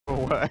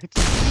worked.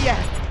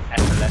 Yes!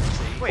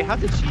 Epilepsy. Wait, how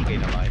did she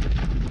gain a life?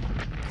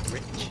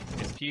 Rich.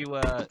 If you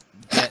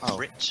get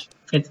rich.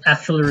 It's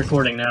actually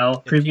recording now.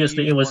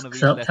 Previously it was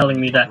telling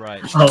me that,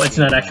 right, oh, it's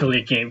not actually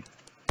a game.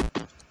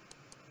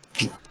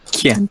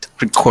 Can't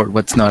record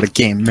what's not a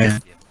game,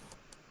 man.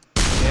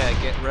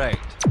 Yeah, get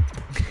wrecked.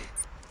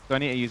 Do I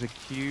need to use a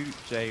Q,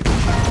 J,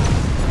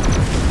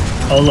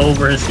 All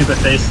over his stupid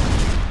face.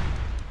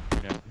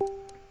 yeah.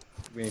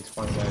 We need to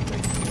find out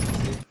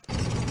if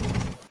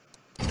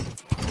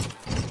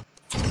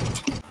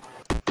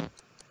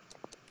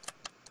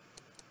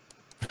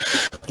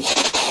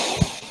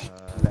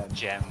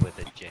Gem with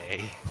a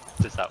J.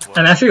 Does that work?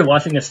 I'm actually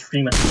watching a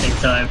stream at the same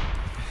time.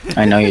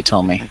 I know you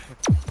told me.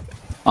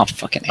 Oh,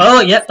 fucking hate.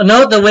 Oh, yeah,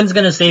 no, the wind's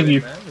gonna save you.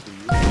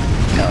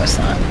 No, it's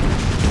not.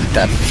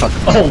 That fuck.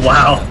 Oh,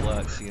 wow. That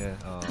works, yeah.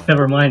 Oh.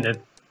 Never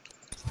minded.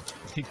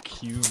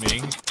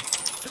 Cuming.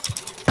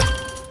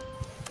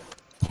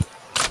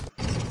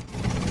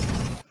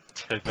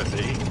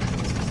 Timothy.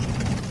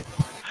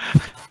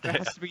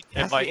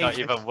 It might not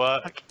even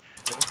work.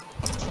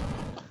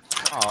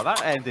 Oh,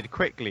 that ended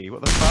quickly.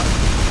 What the fuck?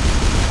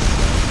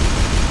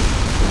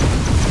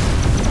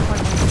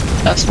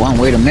 That's one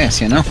way to miss,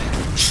 you know?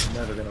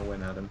 never gonna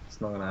win, Adam. It's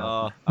not gonna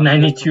happen. I'm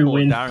 92 looking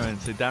win. for Darren,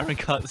 so Darren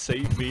can't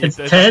save me. It's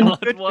There's 10.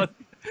 one.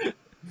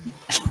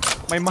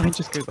 My mind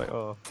just goes like,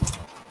 oh.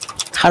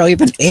 How do I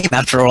even aim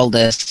after all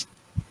this?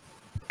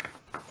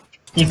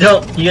 You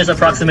don't. You just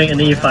approximate and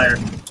then you fire.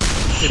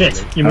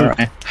 Shit, you move.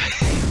 Alright.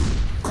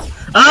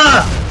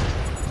 Ah!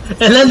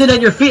 It landed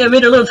at your feet and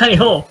made a little tiny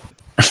hole.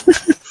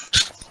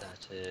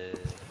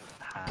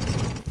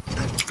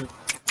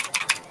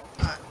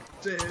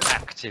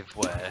 Active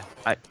wear.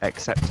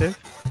 Acceptive?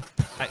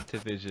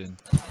 Activision.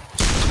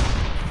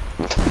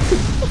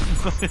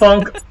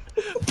 Funk.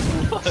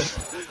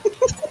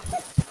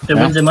 The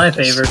wind's in my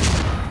favor.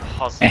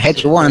 I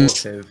hit you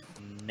once.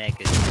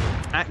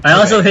 Negative. I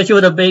also hit you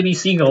with a baby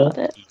seagull.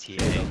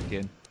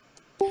 ETA.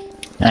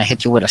 And I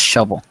hit you with a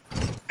shovel.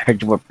 I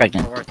heard you were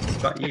pregnant. Alright,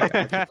 but you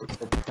actually put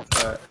your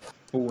proper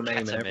full name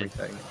and Ketamine.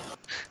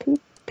 everything.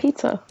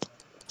 Pizza.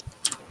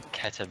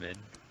 Ketamine.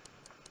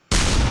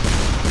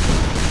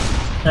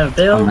 I've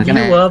built I'm you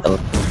gonna- up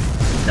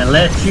and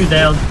let you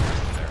down.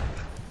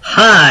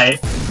 Hi,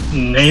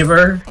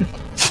 neighbor.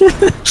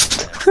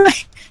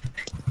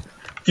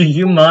 Do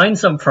you mind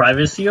some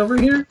privacy over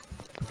here?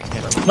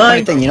 Funny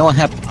Mine. thing, you know what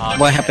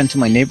happened to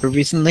my neighbor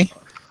recently?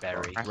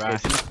 Berry.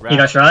 Rash. He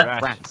got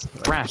shot? Rats.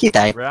 Rash. He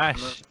died.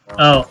 Rash.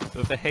 Oh,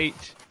 With a H.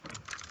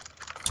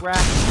 Rash.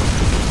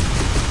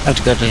 I have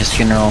to go to his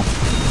funeral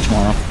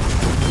tomorrow.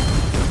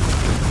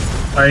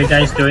 are you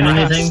guys doing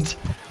anything?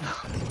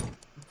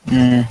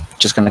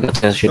 Just gonna go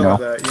to his funeral.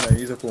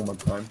 Use up all my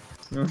time.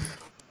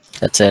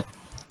 That's it.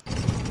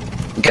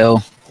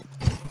 Go.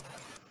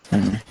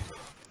 And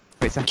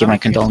Wait, so give how my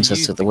could you condolences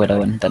use to the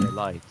widow and then...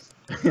 Lights.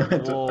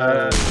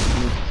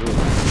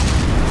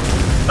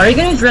 Are you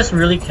gonna dress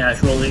really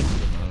casually?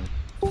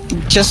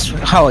 Just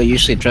how I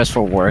usually dress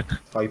for work.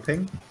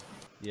 Typing?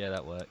 Yeah,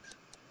 that works.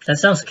 That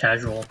sounds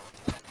casual.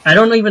 I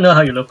don't even know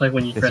how you look like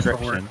when you dress for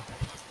work. description?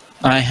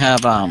 I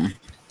have, I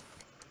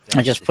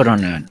just put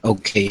on an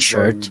okay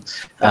shirt,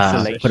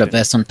 put a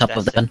vest on top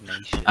of that,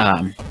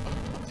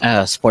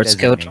 a sports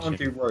coat, Designation.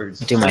 Can't do roads.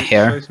 do my Show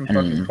hair, some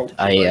fucking and culture,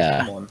 I,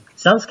 guys, come on.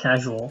 Sounds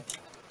casual.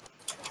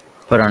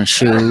 put on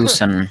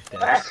shoes, and...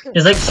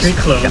 It's like street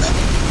clothes.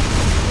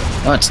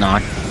 No, it's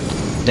not.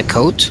 The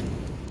coat?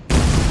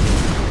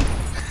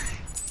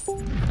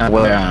 I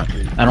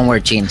don't wear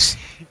jeans.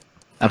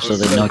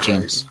 Absolutely no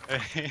jeans.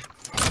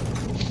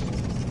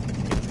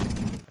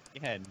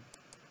 Again.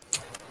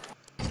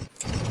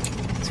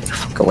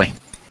 Fuck away.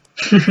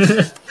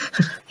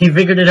 He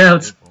figured it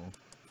out.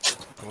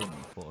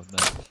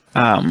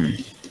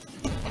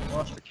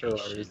 Master Killer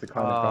is the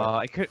kind of guy.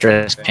 I could.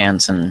 Dress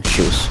pants and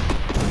shoes.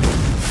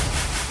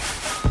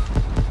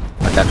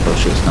 Like actual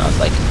shoes, not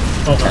like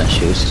tennis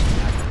shoes.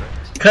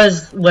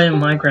 Because when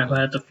my grandpa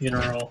had the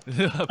funeral,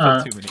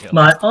 I put too many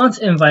my aunt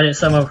invited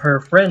some of her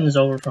friends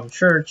over from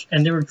church,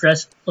 and they were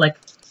dressed like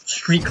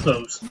street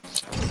clothes.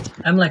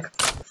 I'm like,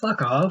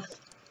 fuck off.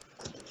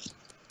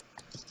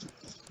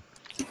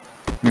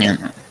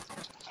 Yeah.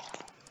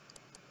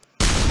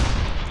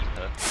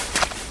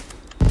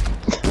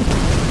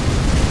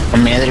 I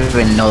mean, I didn't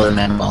even know the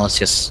man well, it's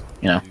just,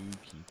 you know.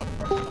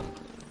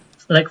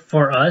 Like,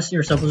 for us,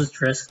 you're supposed to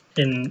dress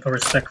in a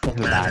respectful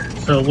manner.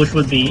 So, which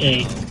would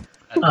be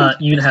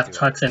you'd have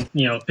tux and,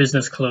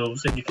 business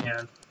clothes if you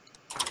can.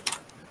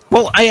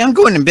 Well, I am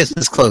going in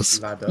business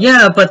clothes. Ladder.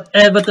 Yeah, but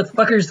the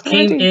fuckers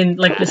came in,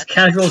 like, this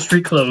casual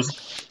street clothes.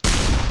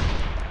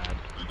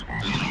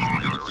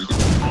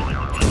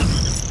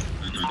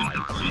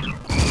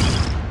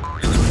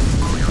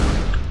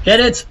 Get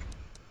it?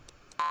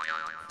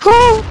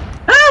 Ah!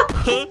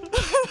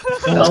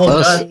 That was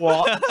close.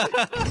 What?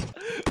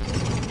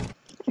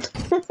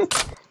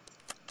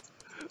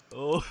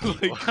 Oh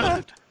my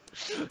god.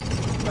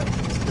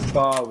 The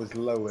bar was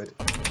lowered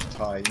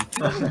time.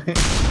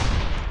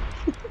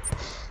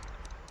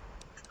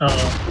 Oh.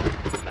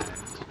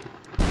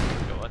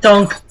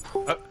 Dunk!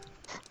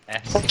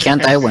 Yes.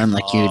 Can't I win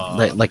like you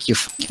like you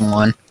fucking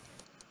won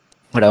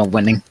without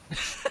winning?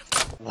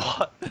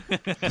 What?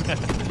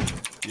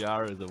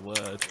 Yara is a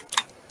word.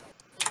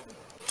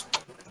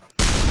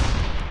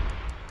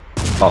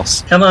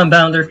 False. Come on,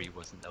 Bounder. Three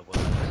wasn't a word.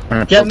 I'm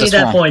gonna Get prove me this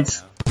that wrong.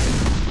 points.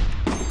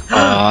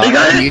 They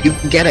got it! You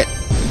can get it.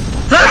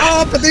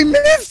 Oh, but they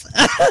missed!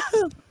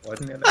 Why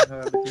didn't it let her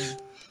have a game?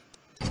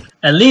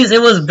 At least it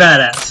was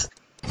badass.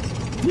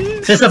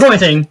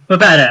 Disappointing, but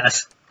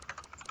badass.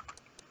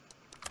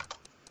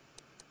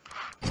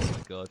 Oh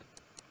my god.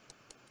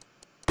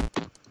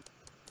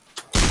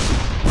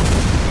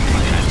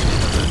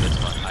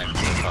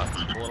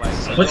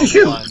 What'd you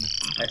shoot?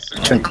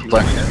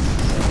 Twinkler.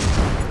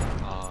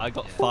 I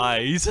got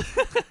thighs.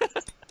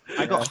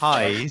 I got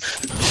highs.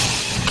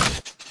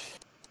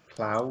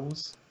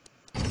 Plows.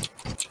 Nice.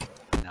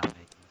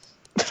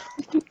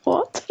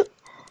 What?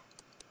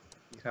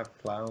 You have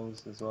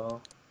plows as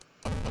well.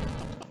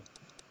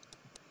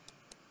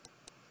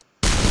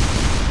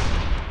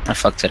 I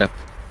fucked it up.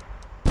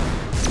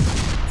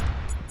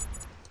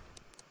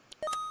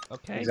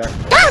 Okay.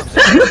 Exactly.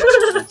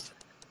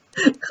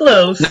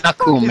 Close. Not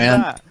cool, What is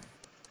man. that?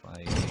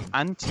 Flying.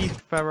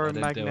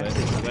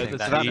 Anti-ferromagnetic. Where's the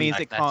So that C? means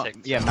it can't.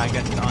 Magnetic. Yeah,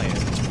 magnetic iron.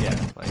 Yeah.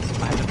 Like,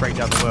 I had to break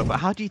down the word, but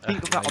how do you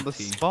think of that on the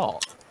 19.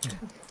 spot?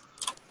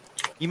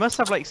 You must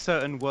have like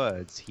certain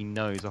words he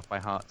knows off by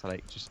heart to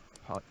like just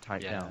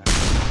type Yeah. down.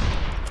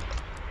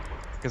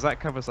 Because that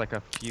covers like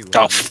a few.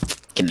 Oh, words.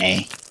 fucking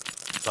A.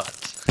 But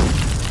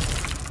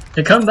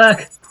The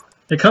comeback.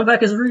 The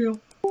comeback is real.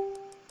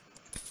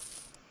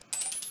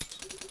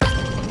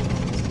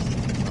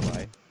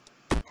 Bye-bye.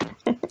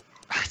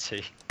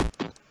 actually,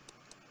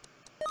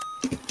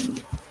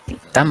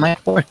 That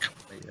might work.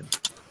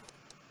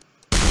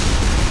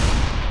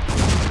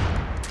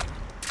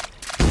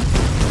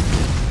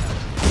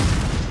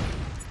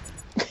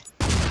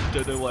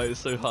 Don't know why it's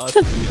so hard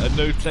for me. I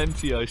know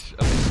plenty, I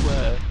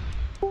swear.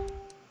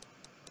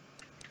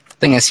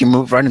 Thing is, you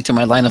moved right into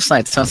my line of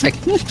sight, so I was like,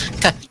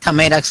 that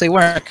might actually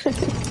work.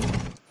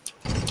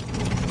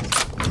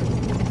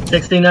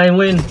 69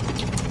 win.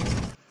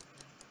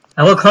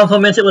 I will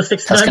compliment it with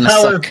That's 69 gonna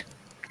power. suck.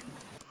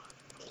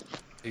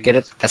 Get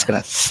it? That's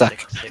gonna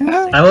suck.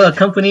 I will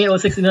accompany it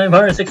with 69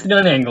 power and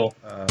 69 angle.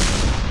 On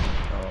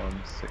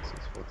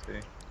 6642.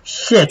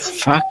 Shit.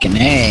 Fucking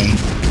A.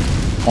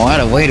 What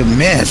a way to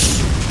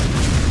miss.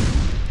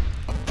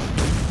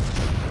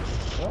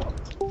 What?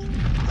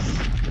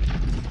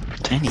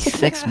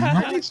 26 I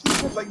months?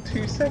 literally had like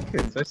 2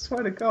 seconds, I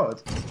swear to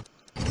god.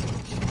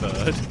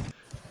 Bird.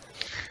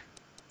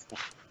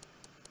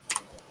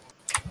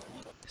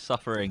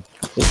 Suffering.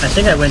 I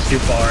think I went too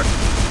far. I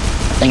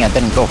think I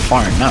didn't go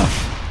far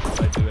enough.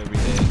 I do every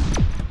day.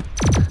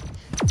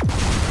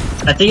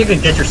 I think you can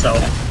get yourself.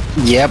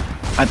 Yep,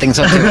 I think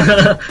so too.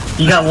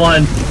 You got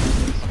one.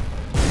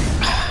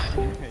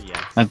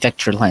 Yeah. My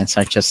vector lines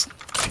are just...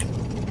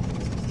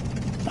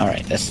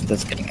 Alright, that's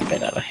getting a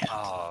bit out of hand.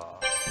 oh.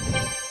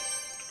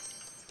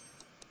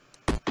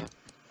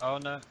 Oh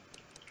no.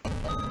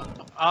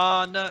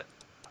 Oh no.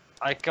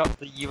 I got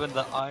the U and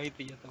the I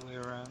the other way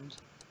around.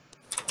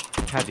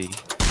 Caddy.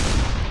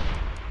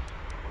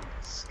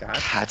 Scat?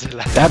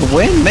 Cadillac. That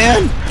win,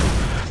 man!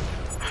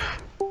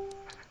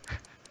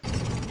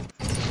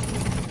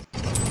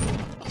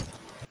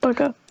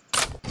 Bugger.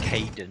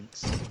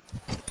 Cadence.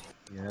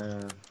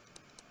 Yeah.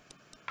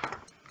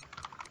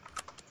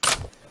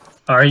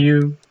 Are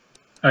you?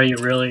 Are you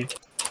really?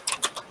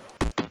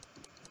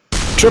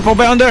 Triple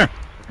bounder!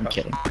 I'm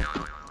kidding.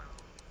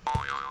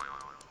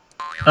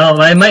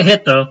 Oh, I might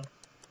hit though.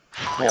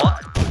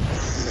 What?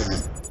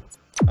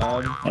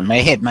 I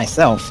may hit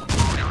myself.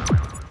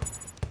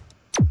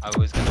 I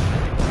was gonna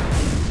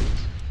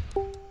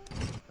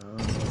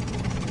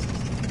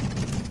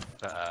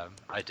but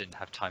I didn't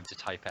have time to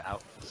type it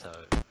out, so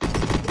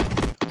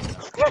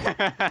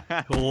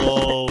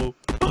Whoa.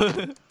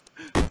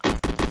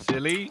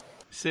 Silly?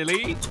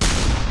 Silly?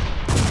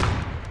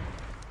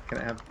 Can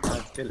I have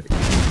Billy?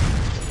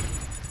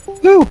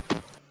 Woo!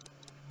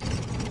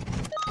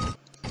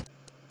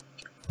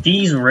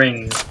 These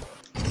rings.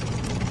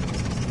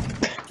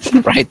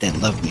 Right then,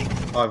 love me.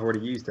 Oh, I've already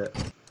used it.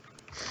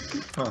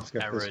 I'll have to go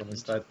for this one Errand.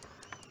 instead.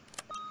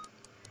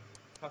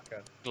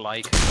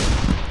 like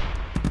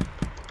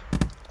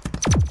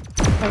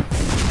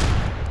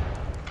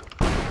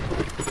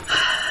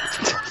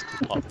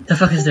The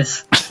fuck is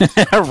this?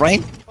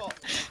 Right?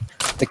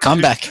 The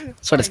comeback.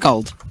 That's what it's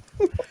called.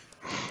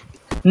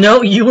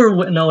 No, you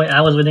were. No, wait,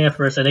 I was winning at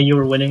first, and then you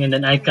were winning, and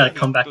then I gotta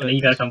come back, and then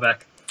you gotta come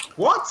back.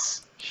 What?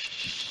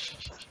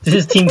 This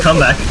is team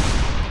comeback.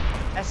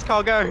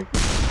 Escargot.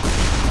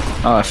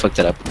 Oh, I fucked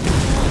it up.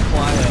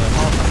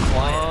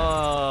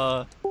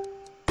 Oh.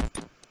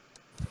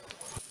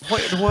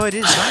 What word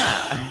is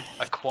that?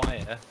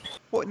 acquire.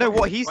 What? No,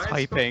 what he's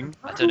typing.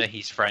 I don't know.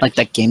 He's French. Like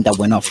that game that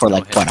went off for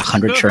like, what,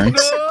 100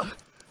 turns?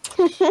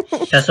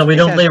 That's why we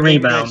don't It play says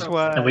rebound, English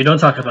word. and we don't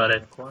talk about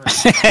it.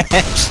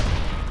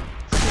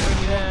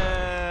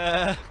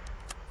 Yeah.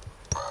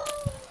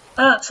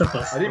 Ah, so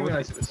close. I didn't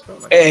realize it was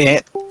spelled like Eh,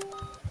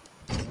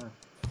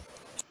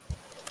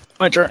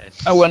 My turn.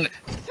 I won.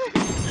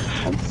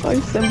 That's so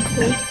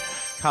simple.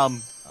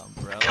 Come.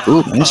 Umbrella.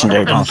 Ooh,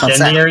 incendiary bomb. What's that?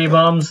 Incendiary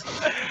bombs?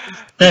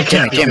 That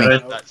can't be Gimme.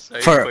 good. That's so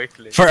For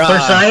quickly. For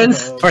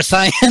science? For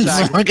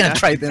science, we're gonna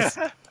try this.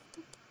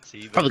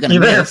 See, but- Probably gonna You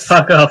better miss.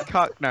 fuck up.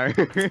 Cuck, no.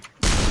 The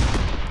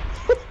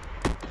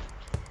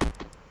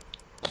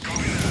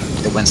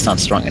wind's not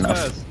strong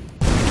enough.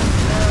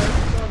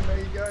 There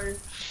you go.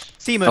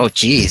 Seaman. Oh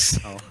jeez,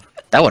 Oh.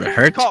 that would have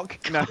hurt. Cock.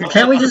 No.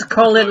 Can't we just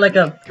call it like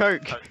a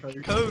Coke.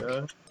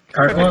 Coke.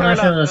 well,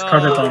 actually, it's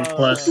carpet bomb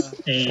plus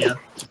a.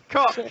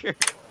 Cock.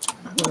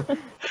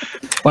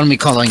 What are we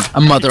calling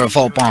a mother of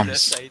all Just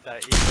bombs? say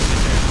that even if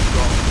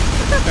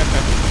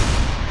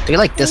it's Do you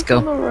like On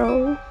disco? a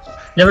roll.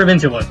 Never been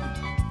to one.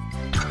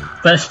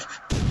 But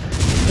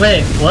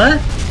wait, what?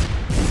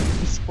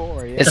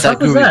 Dysphoria. It's The a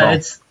fuck was groovy that? ball.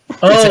 It's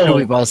It's a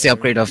groovy oh. ball. It's the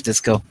upgrade of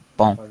disco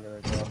bomb. I'm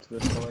gonna go after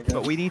this one, I guess.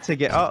 But we need to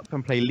get up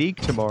and play League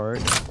tomorrow.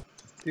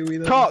 Do we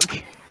then? Cock.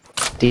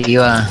 Do you Do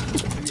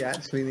we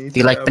actually need Do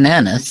you to like get up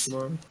bananas?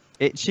 tomorrow?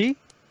 Itchy.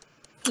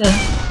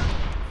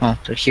 Oh,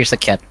 here's a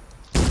cat.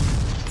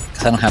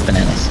 Cause I don't have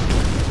bananas.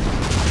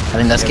 I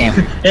think that's game.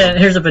 Yeah,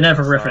 here's a banana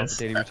for reference.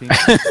 Daily routine.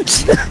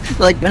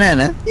 Like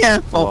banana?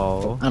 Yeah. Well,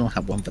 Whoa. I don't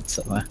have one, but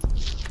so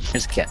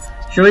here's a cat.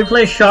 Should we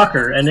play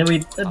Shocker and then we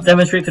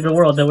demonstrate to the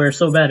world that we're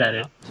so bad at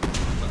it?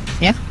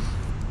 Yeah.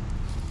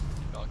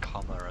 got a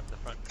comma at the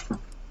front. Come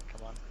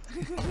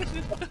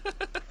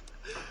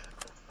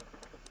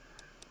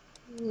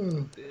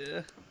on.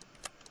 Yeah.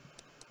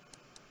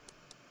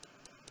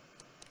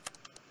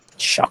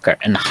 Shocker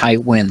and high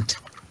wind.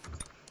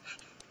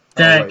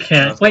 That wait,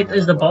 can't. that's Wait, not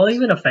is the how it ball works.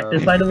 even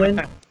affected by the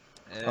wind?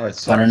 Oh,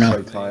 it's I don't know.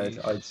 so tired.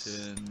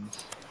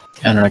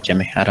 I don't know,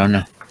 Jimmy. I don't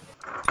know.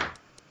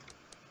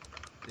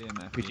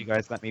 Could you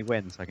guys let me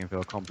win so I can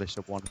feel accomplished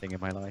of one thing in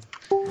my life?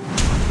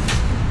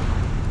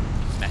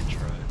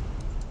 Metro.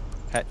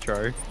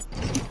 Petro.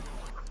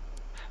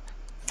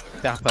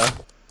 Dapper.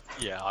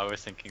 Yeah, I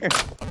was thinking.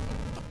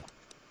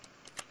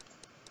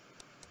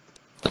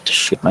 But to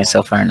shoot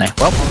myself, aren't I?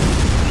 Well.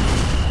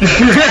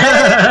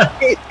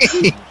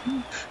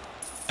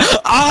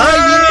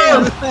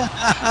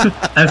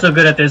 Oh! I'm so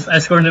good at this. I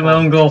scored into my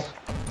own goal.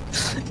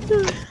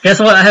 Guess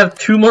what? I have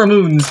 2 more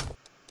moons.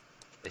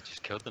 They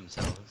just killed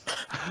themselves.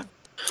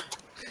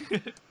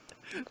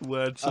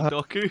 Word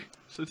Sudoku.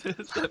 So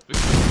there's that.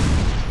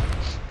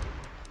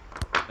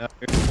 No.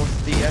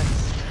 What's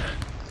DS?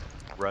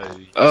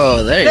 Road.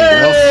 Oh, there you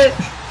go. Yay!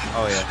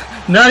 Oh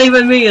yeah. Not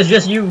even me, it's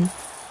just you.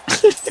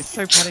 It's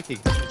so panicky.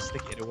 Just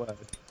stick it in a word.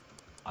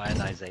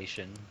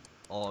 Ionization.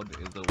 Odd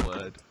is a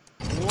word.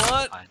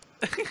 What?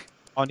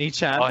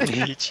 Oni-chan. On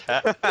each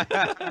chat.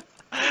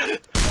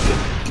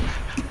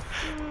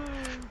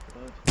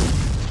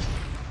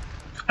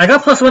 I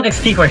got +1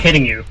 XP for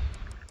hitting you.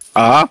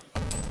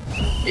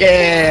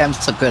 Yeah, I'm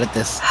so good at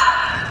this.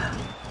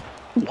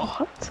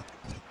 What?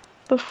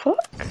 The fuck?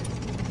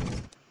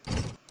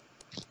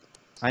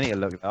 I need to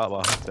look that up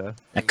after.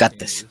 I got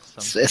this.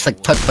 It's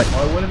like putt-putt.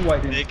 I wondered why I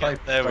didn't type.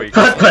 There we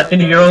Put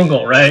into your own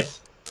goal, right?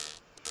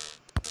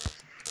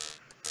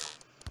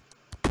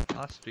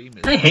 Our stream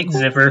is I hate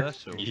Zipper.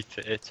 controversial. Eat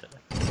it.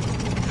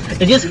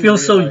 It just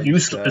feels so Realised,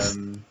 useless.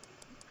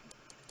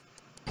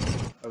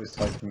 I was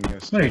typing your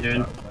What are you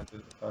doing? when I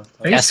did the first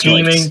Are you time.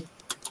 scheming?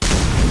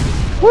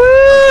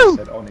 I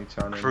said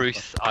Oni-chan and-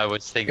 Truth, I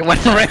was thinking. It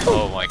went around.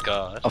 Oh my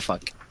god. Oh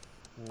fuck.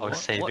 I was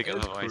saving What it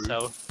is for proof?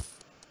 myself.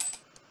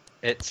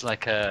 It's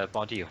like a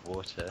body of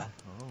water.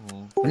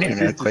 Oh. We need an Does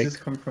this earthquake.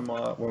 come from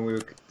when we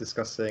were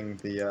discussing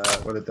the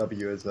whether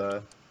W is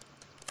a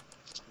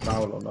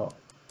vowel or not?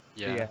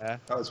 Yeah.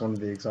 That was one of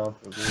the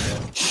examples.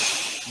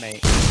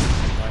 Mate.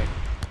 Like,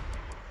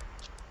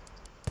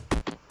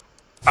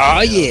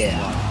 Oh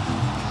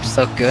yeah.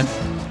 So good.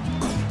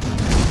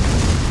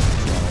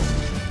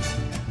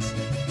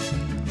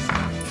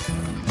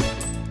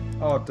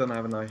 Oh, don't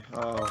have an eye.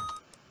 Oh,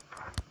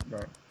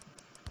 right.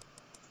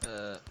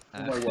 Uh,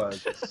 Oh my word.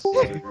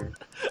 One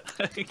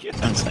second.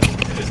 have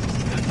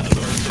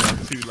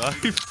 2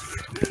 lives.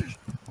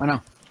 Why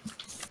not?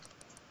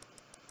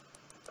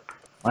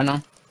 Why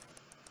not?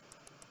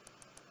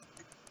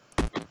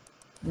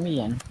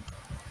 Me in.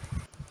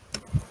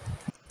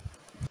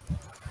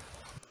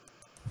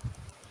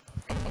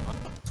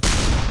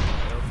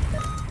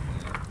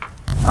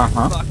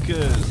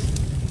 Fuckers.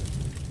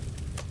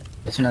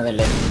 It's another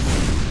level.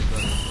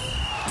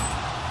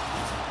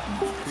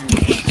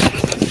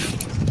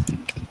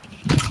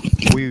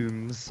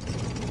 Wombs.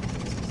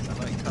 I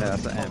like how Yeah,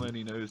 that's an Tom M.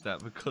 only knows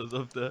that because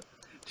of the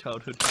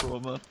childhood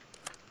trauma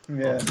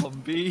Yeah. on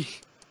B.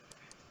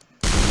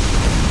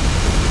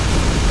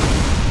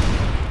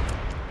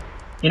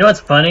 You know what's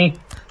funny?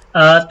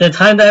 The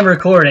time that I'm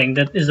recording,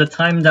 that is the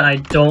time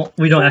that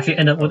we don't actually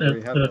end up with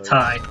a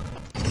tie.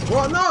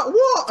 What? No.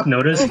 What?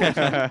 Notice?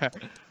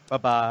 Bye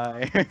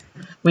bye.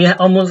 We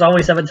almost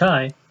always have a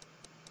tie.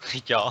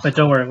 Yeah. But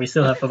don't worry, we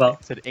still have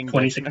about Said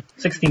English.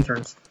 16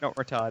 turns Not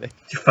retarded.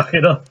 to fuck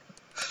it up.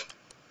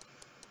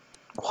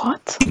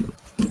 What?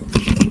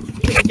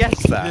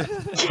 Guess that.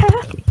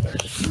 Yeah.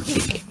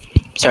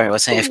 Sorry,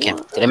 what's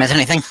AFK? Did I miss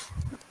anything?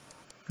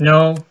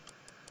 No.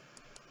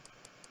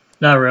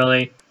 Not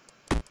really.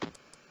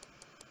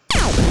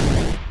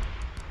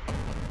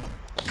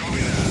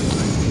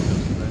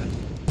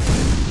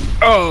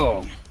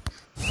 Oh!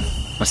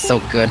 We're so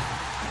good.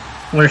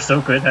 We're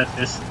so good at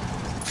this.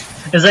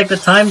 It's like the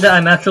time that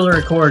I'm actually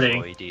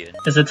recording Freudian.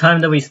 is the time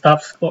that we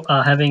stop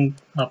having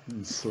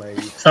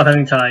Slave. stop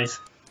having ties.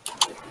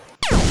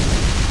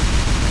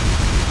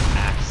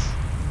 Ass.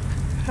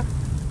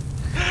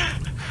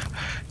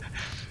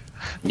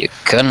 You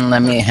couldn't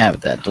let me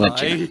have that, would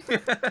you?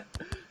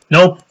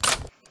 Nope.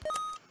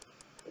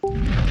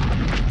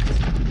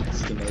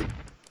 Estimate.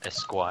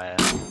 Esquire.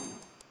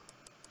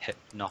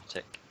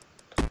 Hypnotic.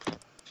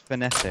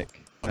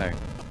 Phonetic. No.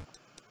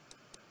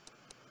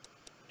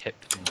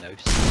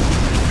 Hypnosis.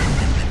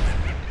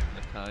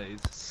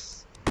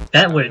 Hypnotize.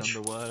 That witch.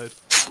 On the word.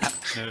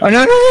 Oh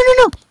no no no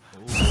no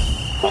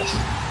no!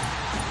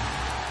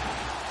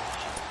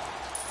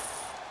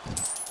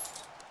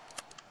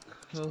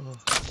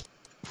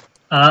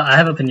 Oh, I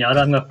have a pinata.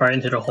 I'm gonna fire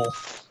into the hole.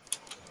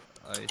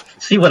 I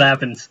See what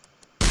happens.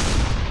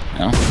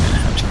 No.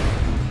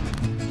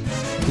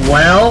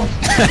 Well,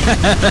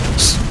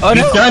 Oh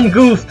you no! done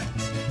goofed.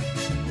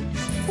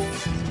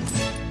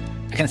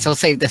 I can still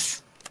save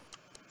this.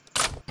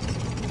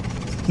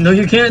 No,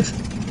 you can't.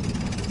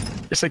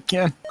 Yes, I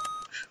can.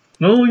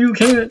 No, you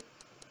can't.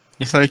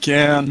 Yes, I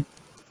can.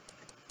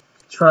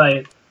 Try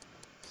it.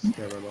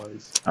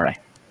 Sterilize. Alright.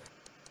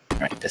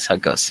 Alright, that's how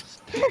it goes.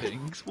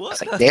 things. What?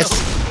 It's like this.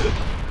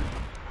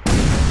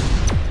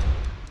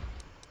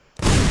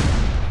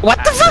 What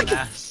the fuck?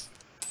 Ass.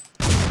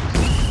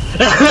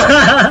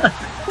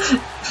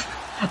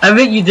 I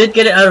mean, you did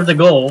get it out of the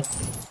goal.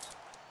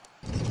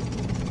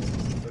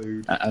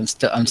 Food. I'm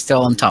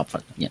still on top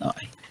of it, you know.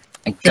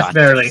 I Just got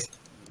barely. this.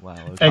 Wow.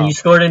 And you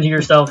scored into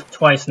yourself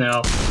twice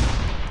now.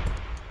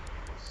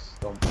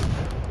 Stomp.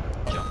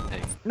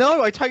 Jumping.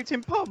 No, I typed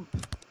in pump.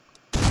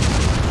 Fish.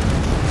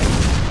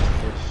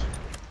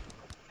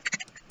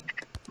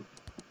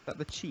 Is that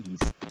the cheese?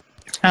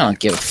 I don't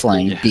give a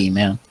flying Yeah. bee,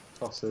 man.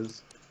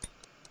 Tosses.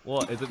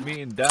 What? Is it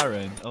me and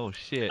Darren? Oh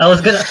shit. I'm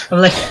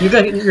like, you're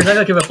not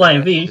gonna give a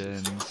flying V.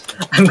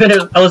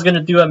 Questions. I was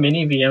gonna do a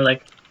mini V. I'm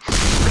like,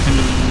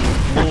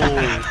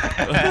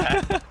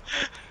 Oh.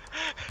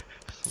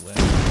 Swear.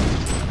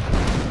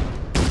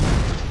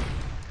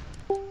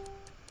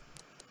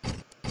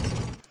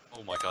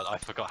 Oh my god, I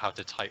forgot how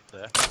to type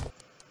there.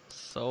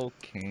 Soul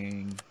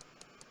King.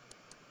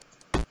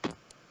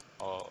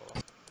 Oh.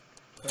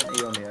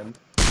 E on the end.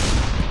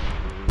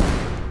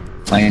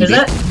 Flying is bee.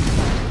 that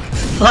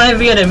flying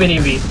V and a mini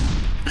V?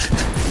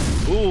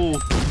 Ooh.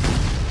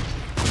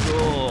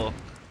 Oh.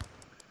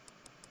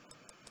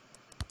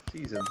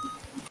 Season.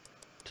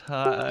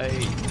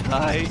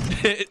 Tight.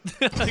 Tit.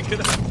 I can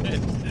have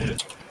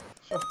tit.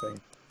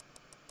 Shopping.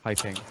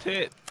 Typing.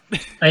 Tit.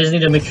 I just need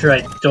to make sure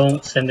I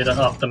don't send it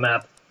off the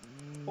map.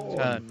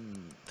 Turn.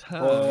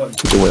 Porn.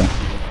 Well.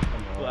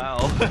 Come on. Wow.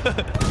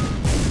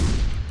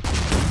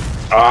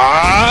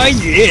 Ah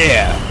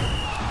yeah!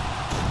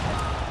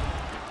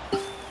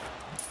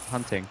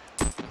 Hunting.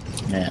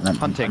 Man, I'm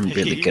Hunting.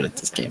 really good at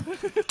this game.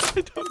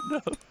 I don't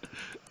know.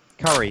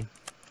 Curry.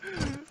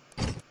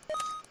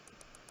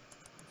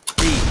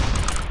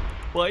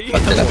 Why are you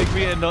Fuck it up. helping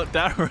me and not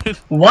Darren?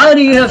 Why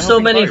do you have so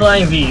helping many both.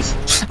 flying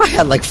Vs? I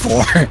had like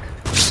 4.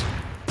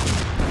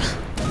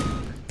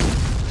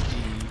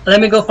 Let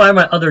me go find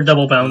my other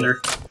double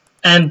bounder.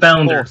 And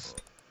bounder. Horse.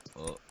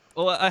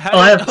 Oh, I had. Oh,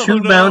 I have 2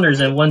 no. bounders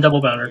and 1 double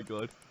Oh my bounder.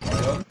 god.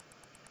 Iron.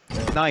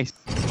 Nice.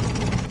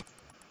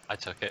 I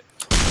took it.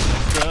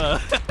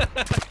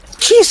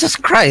 Jesus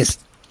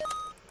Christ!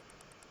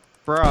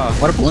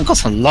 Bruh. Water balloon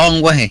goes a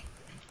long way.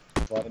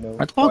 Rhino.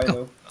 Where'd the ball go?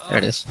 Rhino. There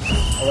it is.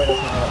 Oh wait,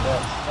 that's not how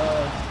that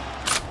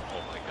works.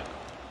 Oh my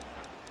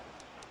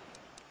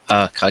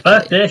god. Fuck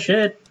Calculate. this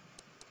shit.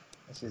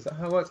 Actually, is that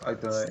how it works? I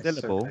don't know. It's so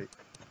Syllable. fake.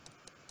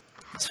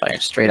 Let's fire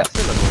straight up.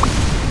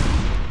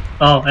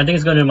 Oh, I think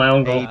it's going to do my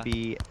own goal. A,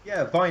 B.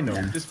 Yeah, vinyl.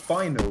 Yeah. Just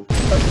vinyl.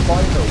 That's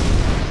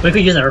vinyl. We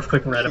could use an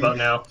earthquake right about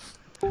now.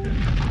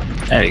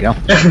 There you go.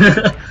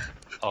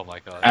 Oh my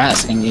god.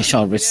 Asking you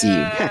shall receive.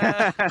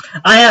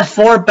 I have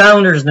 4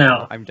 bounders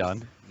now. I'm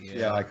done.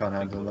 Yeah, I can't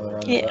handle another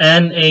round. Yeah. of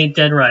And a dead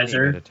I need to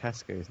riser. go to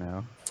Tesco's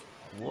now.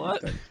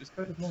 What? that. Just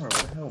go tomorrow. What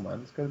the hell, man?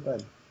 Let's go to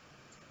bed.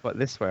 But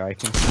this way I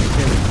can sneak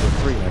in for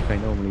free like I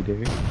normally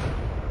do.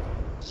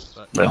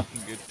 But Well. you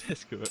can go to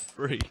Tesco at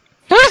 3.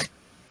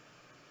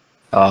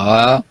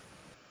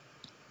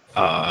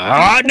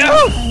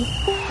 No!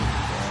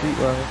 Sweet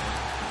world.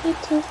 Me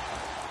too.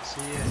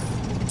 See ya.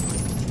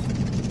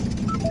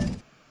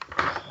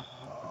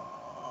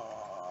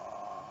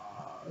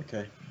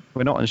 Okay.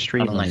 We're not on I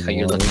stream don't like how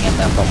you're anymore. looking at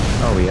that ball.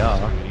 Oh, we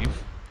are.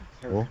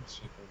 Cool.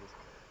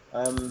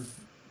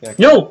 Yeah.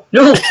 No!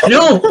 No!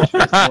 No!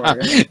 Tomorrow,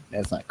 yeah?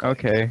 That's not cool.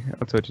 Okay,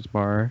 I'll talk to you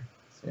tomorrow.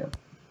 Yeah.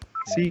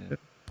 See?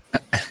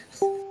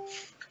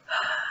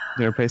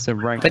 Gonna play some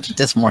I ranked. bet you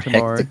that's more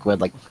tomorrow. hectic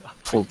with like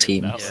full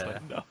team. No, Yeah.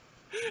 no.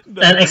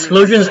 No, And really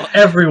explosions not.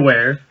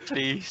 everywhere.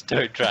 Please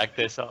don't drag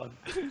this on.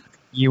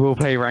 You will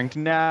play ranked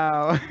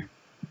now.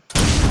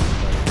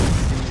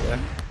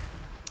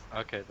 Yeah.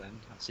 Okay then,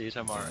 I'll see you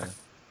tomorrow.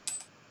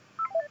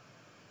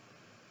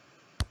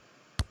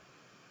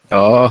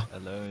 Oh.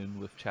 Alone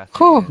with chat.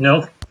 Whew. again.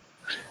 No.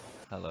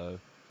 Hello.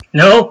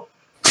 No.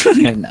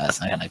 No, it's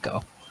not gonna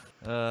go.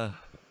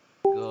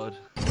 God.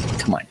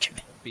 Come on,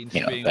 Jimmy. Been You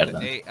know streaming better for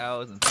than- 8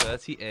 hours and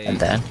 38. And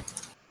then?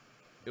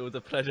 It was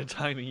a pleasure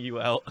timing you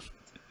out.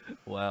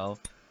 Wow.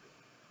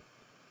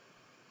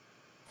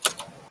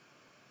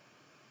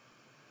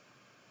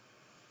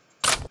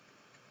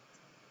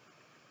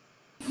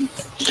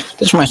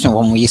 This reminds me of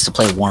when we used to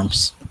play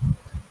Worms.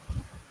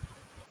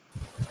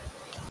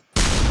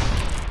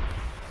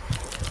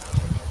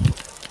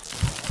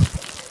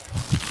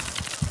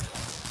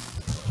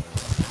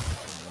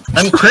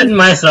 I'm critting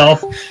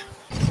myself.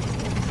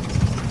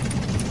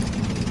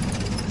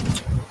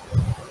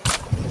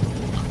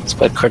 It's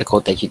quite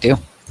critical that you do.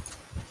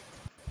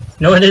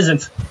 No, it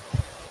isn't.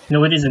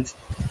 No, it isn't.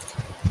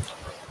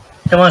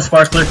 Come on,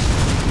 Sparkler.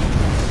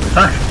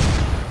 Fuck.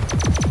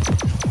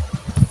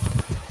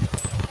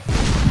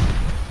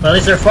 Well, at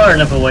least they're far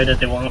enough away that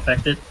they won't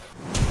affect it.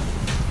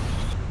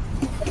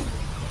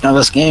 Now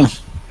this game.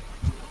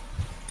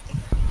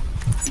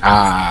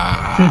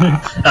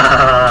 Ah.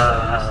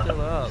 Ah,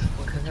 Still up.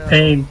 What the hell?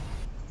 pain.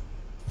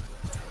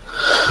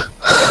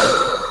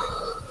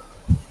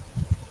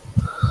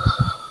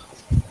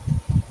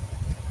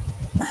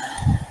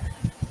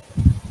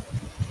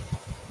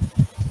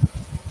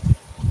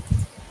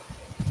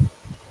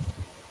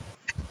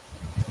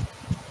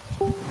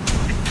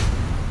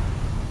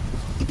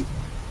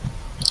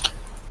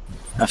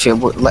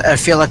 I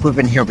feel like we've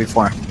been here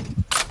before.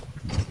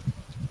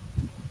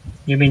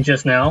 You mean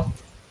just now?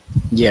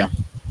 Yeah.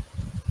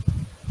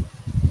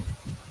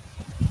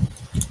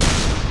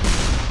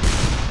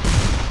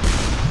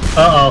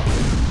 Uh-oh.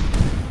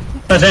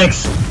 Oh,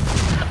 thanks.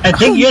 I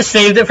think you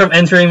saved it from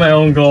entering my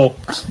own goal.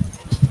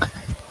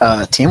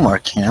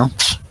 Teamwork, you know?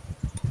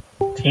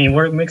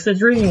 Teamwork makes the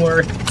dream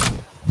work.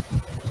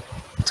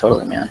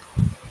 Totally, man.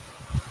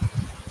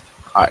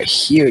 I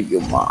hear you,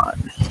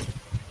 man.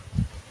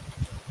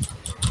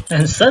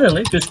 And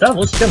suddenly,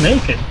 Gustavo's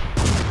Jamaican.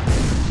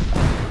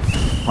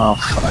 Oh,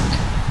 fuck.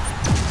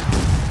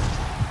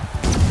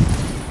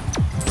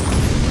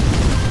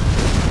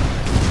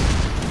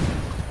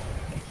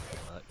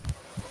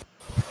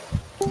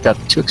 Got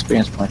 2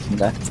 experience points from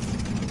that.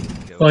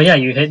 Well, yeah,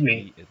 you hit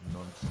me.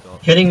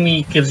 Hitting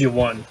me gives you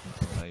 1.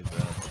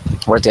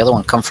 Where'd the other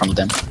one come from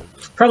then?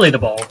 Probably the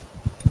ball.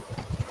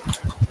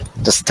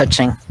 Does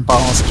touching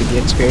balls give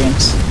you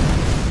experience?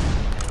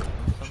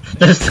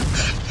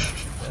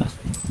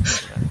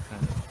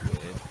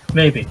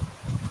 Maybe.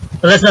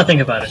 But let's not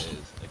think about it.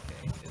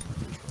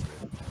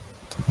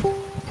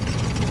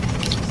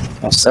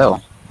 Well, so,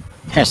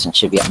 Harrison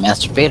should be a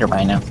masturbator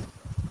by now.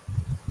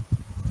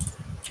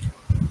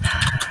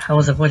 I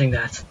was avoiding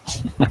that.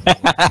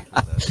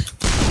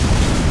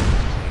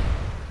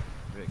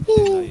 Rick,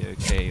 are you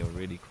okay? You're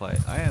really quiet.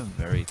 I am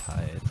very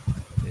tired.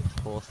 It's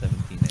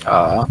 4:17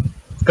 a.m.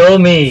 Go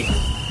me!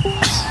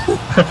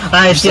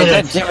 I So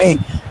did good, Jimmy.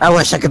 I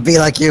wish I could be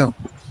like you.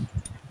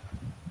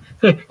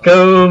 it!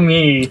 Go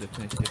me! It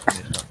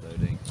finished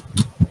uploading.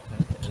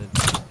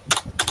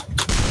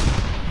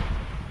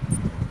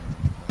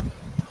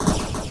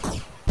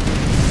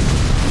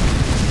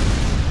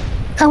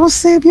 I will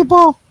save you,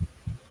 ball.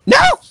 No!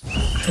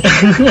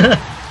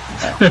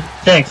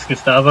 Thanks,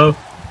 Gustavo.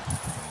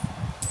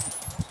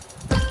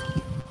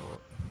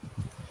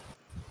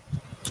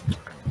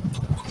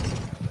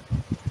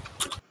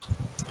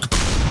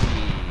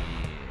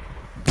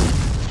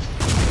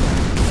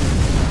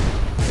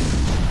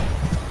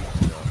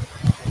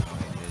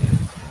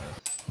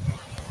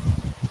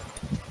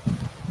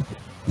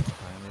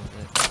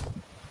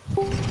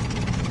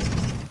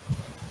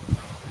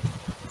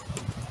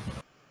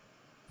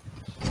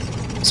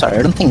 Sorry,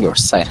 I don't think your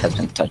site has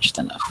been touched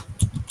enough.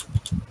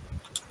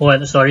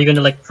 What, so are you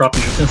gonna like drop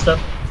nukes and stuff?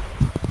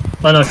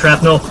 Oh no,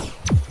 shrapnel.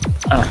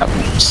 I don't have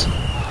names.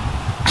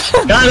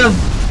 Got him!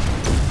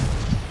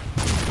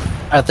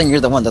 I think you're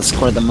the one that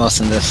scored the most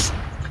in this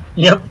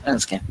Yep,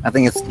 game. I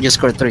think you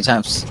scored 3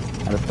 times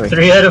out of 3.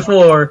 3 out of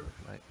 4.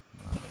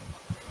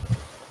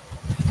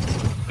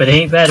 But it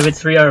ain't bad if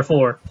it's 3 out of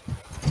 4.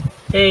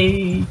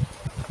 Hey!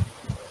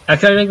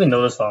 Actually, I don't even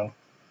know the song.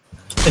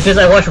 It's just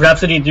I watch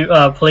Rhapsody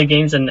play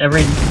games, and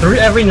every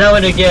now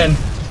and again,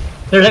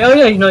 they're like, oh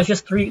yeah, you know, it's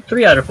just 3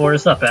 out of 4,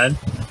 it's not bad.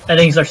 And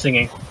then he starts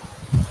singing.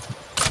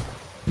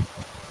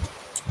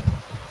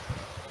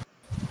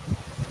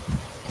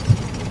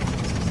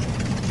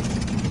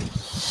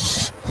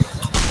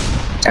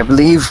 I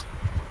believe.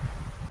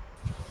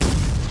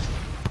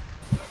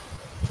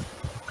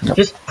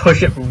 Just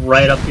push it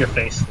right up your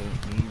face.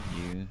 Don't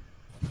need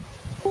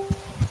you.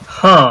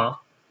 Huh.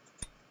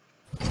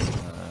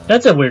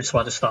 That's a weird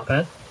spot to stop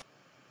at.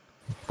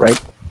 Right?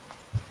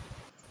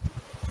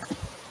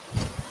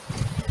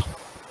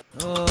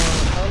 Oh,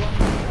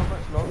 how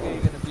much longer are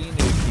you gonna be,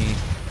 Nuki?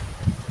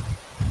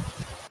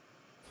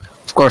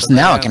 Of course, But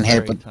now I I can am hit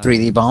it very with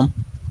 3D bomb.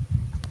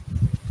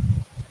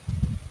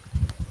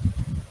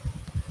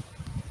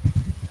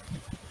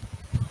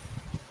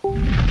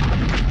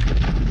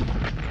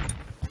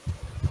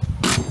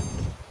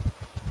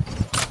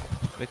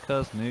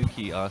 Because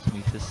Nuki asked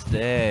me to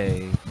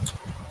stay.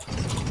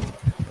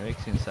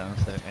 Ericsson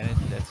sounds so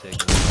energetic.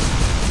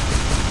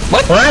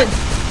 What?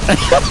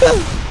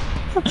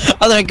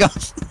 Oh, there it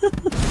goes.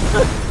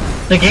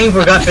 The game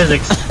forgot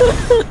physics.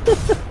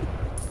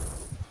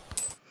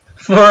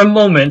 For a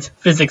moment,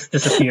 physics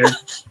disappeared.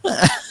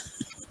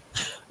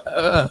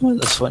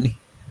 That's funny.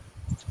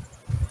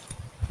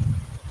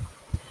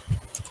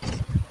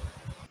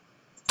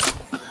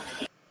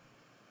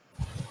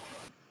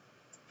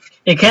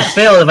 It can't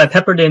fail if I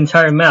pepper the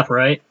entire map,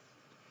 right?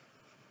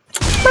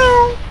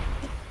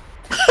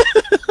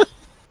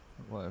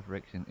 What if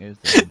Rickson is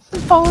the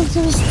Balls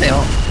are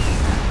still.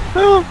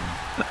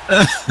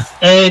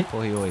 And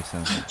Well, he always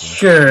sounds like that.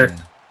 sure.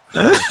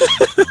 Yeah.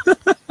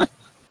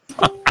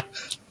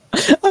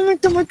 I'm having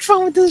too much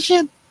fun with this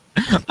shit.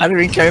 I don't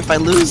even care if I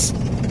lose.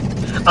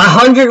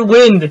 100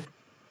 wind!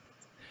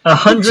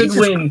 100 Jesus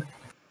wind!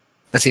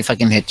 Let's see if I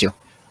can hit you.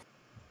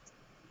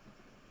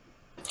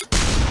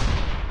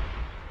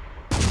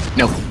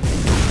 No.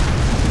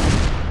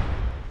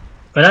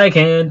 But I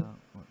can. Not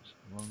much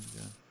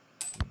longer.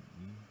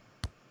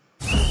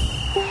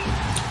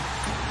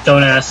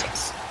 Don't ask. Okay.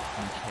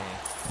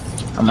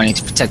 I'm gonna need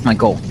to protect my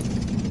goal.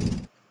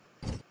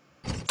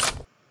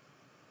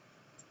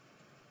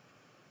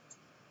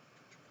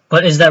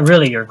 But is that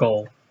really your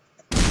goal?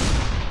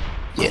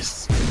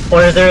 Yes.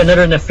 Or is there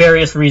another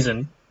nefarious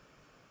reason?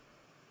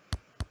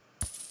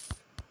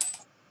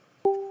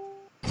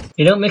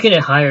 You know, making it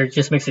higher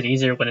just makes it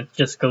easier when it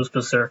just goes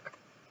berserk.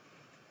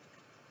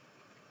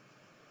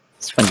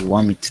 That's what you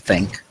want me to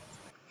think.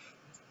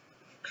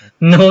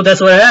 No, that's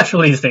what I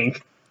actually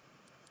think.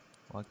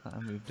 Why can't I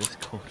move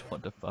Discord?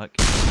 What the fuck?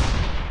 There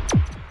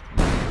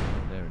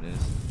it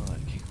is. Fuck.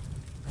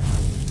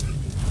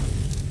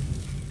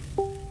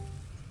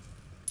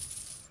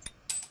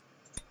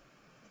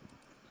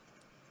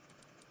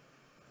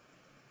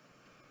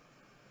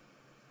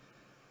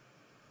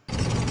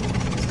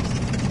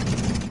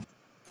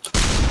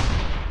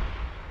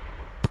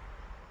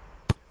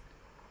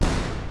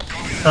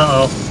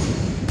 Uh-oh.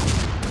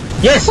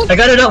 Yes! I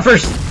got it out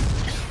first!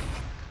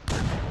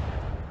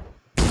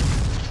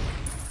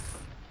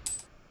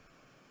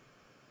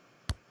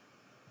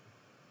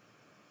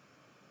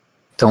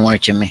 Don't worry,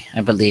 Jimmy.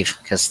 I believe,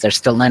 because there's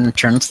still 9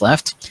 turns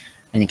left,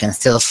 and you can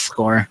still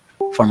score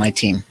for my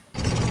team.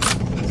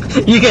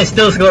 You can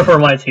still score for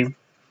my team.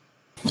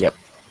 Yep.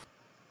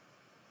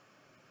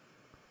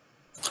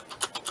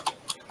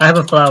 I have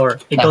a flower.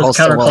 It That goes holds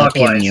the wall I'm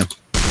giving counterclockwise. you.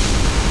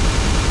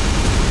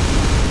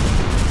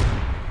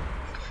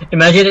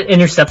 Imagine it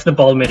intercepts the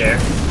ball midair.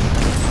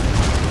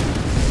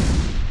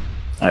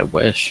 I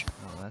wish.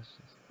 Oh, that's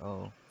just.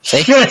 Oh.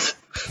 See? Shit!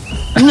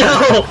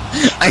 No!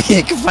 I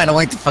can find a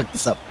way to fuck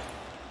this up.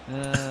 Give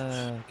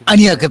I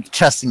me need a a good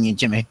trust in you,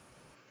 Jimmy.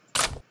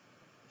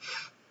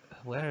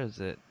 Where is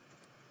it?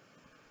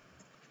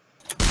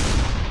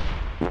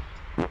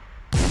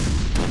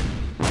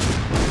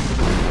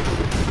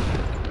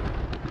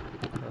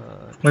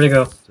 Where'd it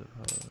go?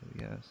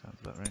 Yeah, sounds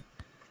about right.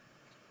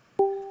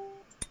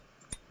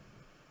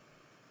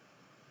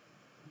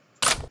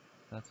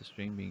 How's the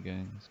stream been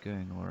going? It's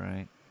going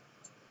alright.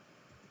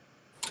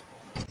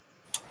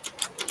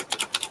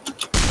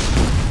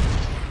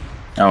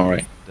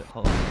 Alright. The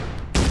whole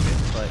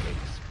invite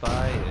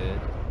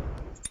expired.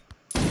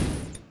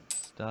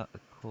 Start a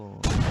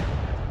call.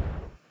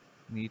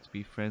 Need to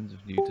be friends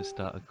with you to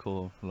start a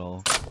call,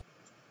 lol.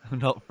 I'm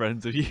not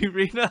friends with you,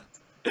 Rena.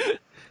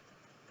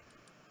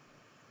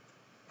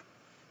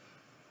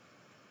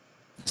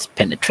 Let's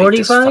penetrate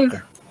this 45?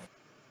 fucker.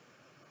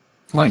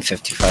 I'm going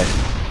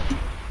 55.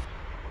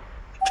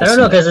 I don't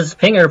know, because it's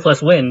pinger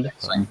plus wind.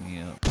 Fuck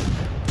me up.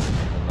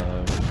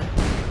 Hello.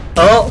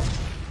 Oh!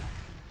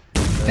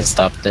 It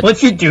stopped it.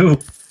 What'd you do?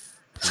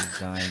 I'm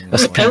dying.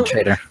 That's of pen-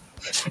 penetrator.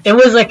 It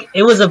was like,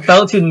 it was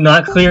about to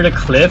not clear the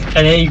cliff,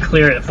 and then you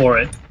clear it for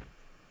it.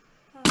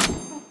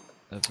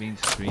 I've been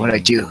streaming What'd I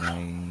do? for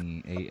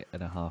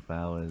 8.5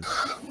 hours.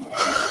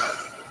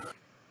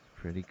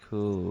 Pretty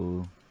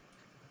cool.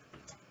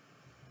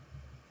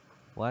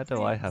 Why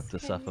do I have to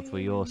suffer for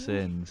your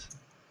sins?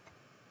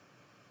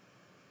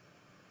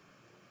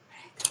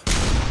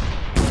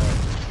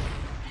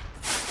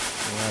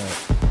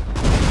 What?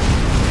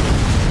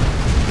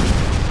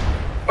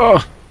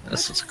 Oh!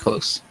 This was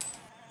close.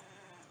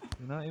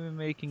 You're not even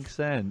making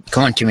sense.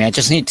 Come on, Jimmy. I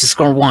just need to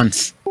score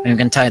once. And we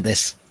can tie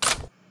this.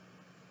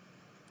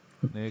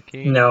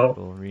 Nuki? No.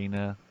 Or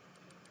Rena?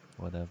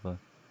 Whatever.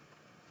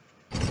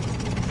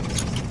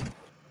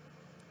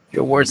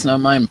 Your words, not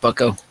mine,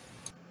 bucko.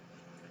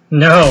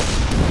 No.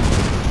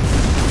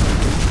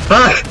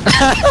 Fuck!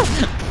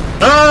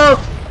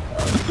 Oh!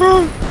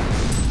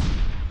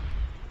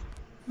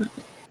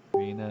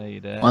 Rena, you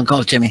there? One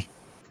goal, Jimmy.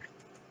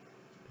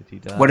 Did he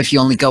die? What if you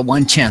only got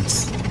one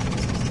chance?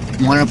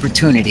 One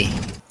opportunity.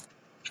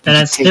 And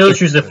I Take still it.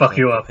 choose to fuck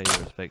you up. Pay your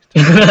respects to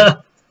Your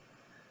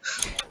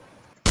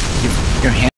Your hand